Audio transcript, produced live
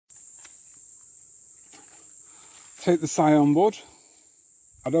take the scion wood.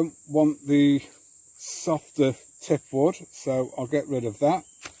 I don't want the softer tip wood, so I'll get rid of that.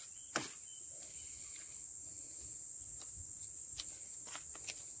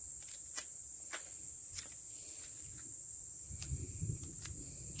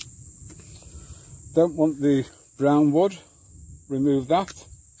 Don't want the brown wood, remove that.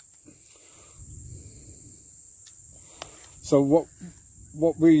 So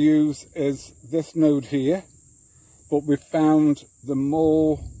what we use is this node here, but we found the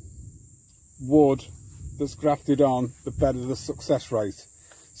more wood that's grafted on, the better the success rate.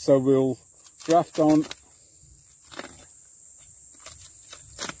 So we'll graft on,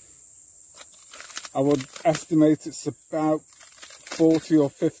 I would estimate it's about 40 or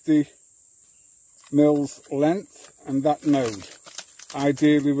 50 mils length, and that node,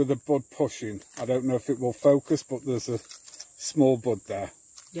 ideally with a bud pushing. I don't know if it will focus, but there's a small bud there.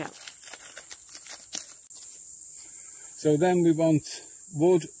 Yeah. So then we want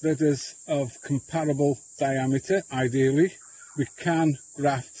wood that is of comparable diameter, ideally. We can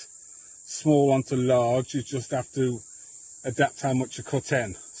graft small onto large, you just have to adapt how much you cut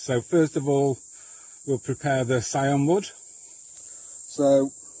in. So first of all, we'll prepare the scion wood.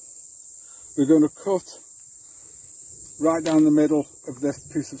 So we're going to cut right down the middle of this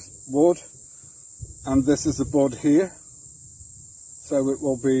piece of wood, and this is the bud here, so it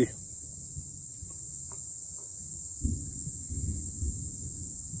will be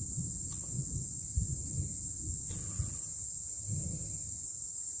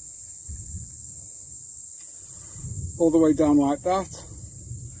all the way down like that.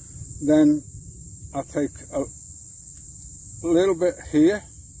 Then I'll take a little bit here,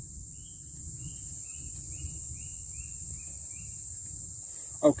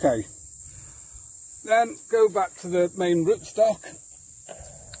 okay, then go back to the main rootstock.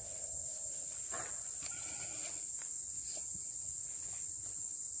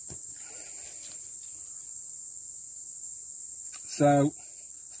 So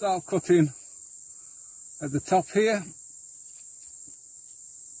start cutting at the top here.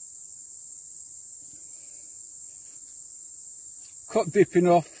 Cut deep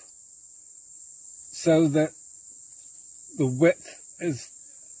enough so that the width is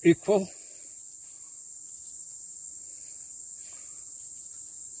equal.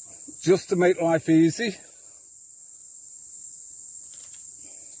 Just to make life easy,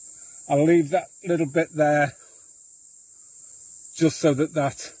 I'll leave that little bit there just so that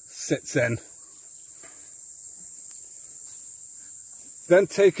that sits in. Then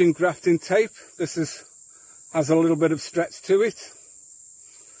taking grafting tape, this has a little bit of stretch to it.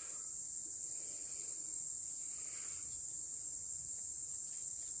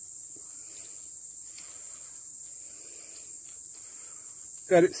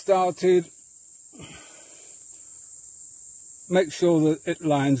 Get it started, make sure that it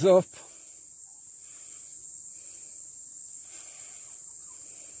lines up.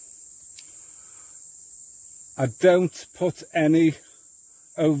 I don't put any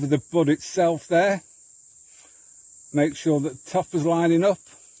over the bud itself there. Make sure that the top is lining up.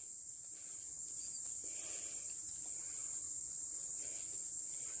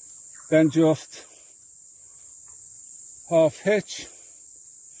 Then just half hitch,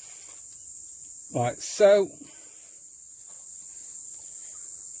 like so.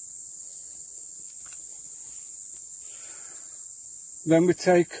 Then we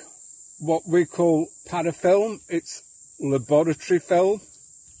take what we call parafilm. It's laboratory film.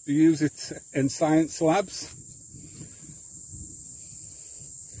 We use it in science labs.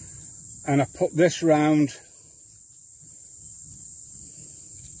 And I put this round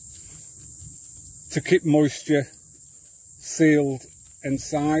to keep moisture sealed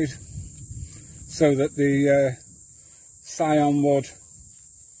inside so that the scion wood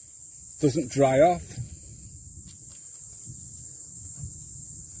doesn't dry off.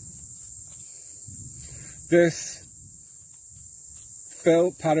 This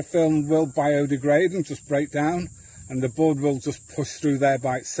parafilm will biodegrade and just break down, and the bud will just push through there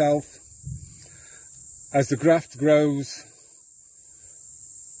by itself. As the graft grows,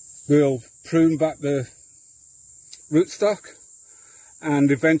 we'll prune back the rootstock, and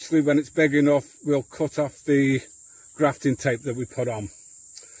eventually when it's big enough we'll cut off the grafting tape that we put on.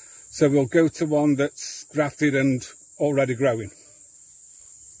 So we'll go to one that's grafted and already growing.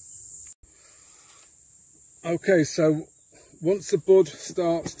 Okay, so once the bud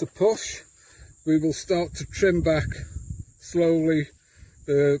starts to push, we will start to trim back slowly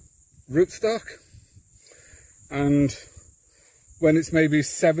the rootstock, and when it's maybe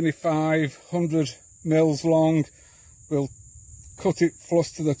 75-100 mils long, we'll cut it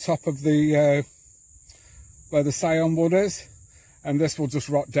flush to the top of the where the scion wood is, and this will just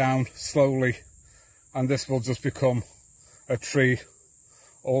rot down slowly, and this will just become a tree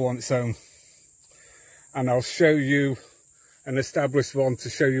all on its own. And I'll show you an established one to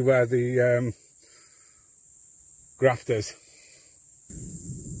show you where the graft is.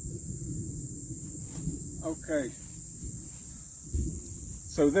 Okay,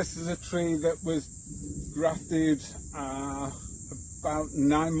 so this is a tree that was grafted about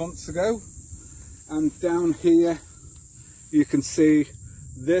 9 months ago, and down here you can see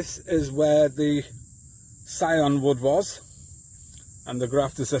this is where the scion wood was, and the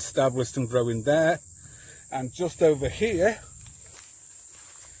graft is established and growing there. And just over here,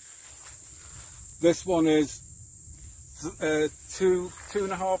 this one is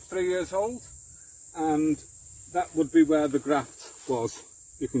 2.5, 3 years old, and that would be where the graft was.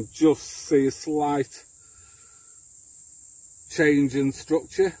 You can just see a slight change in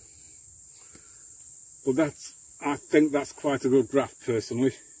structure, but I think that's quite a good graft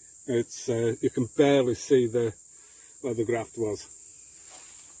personally. It's you can barely see where the graft was.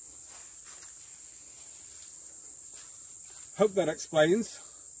 Hope that explains.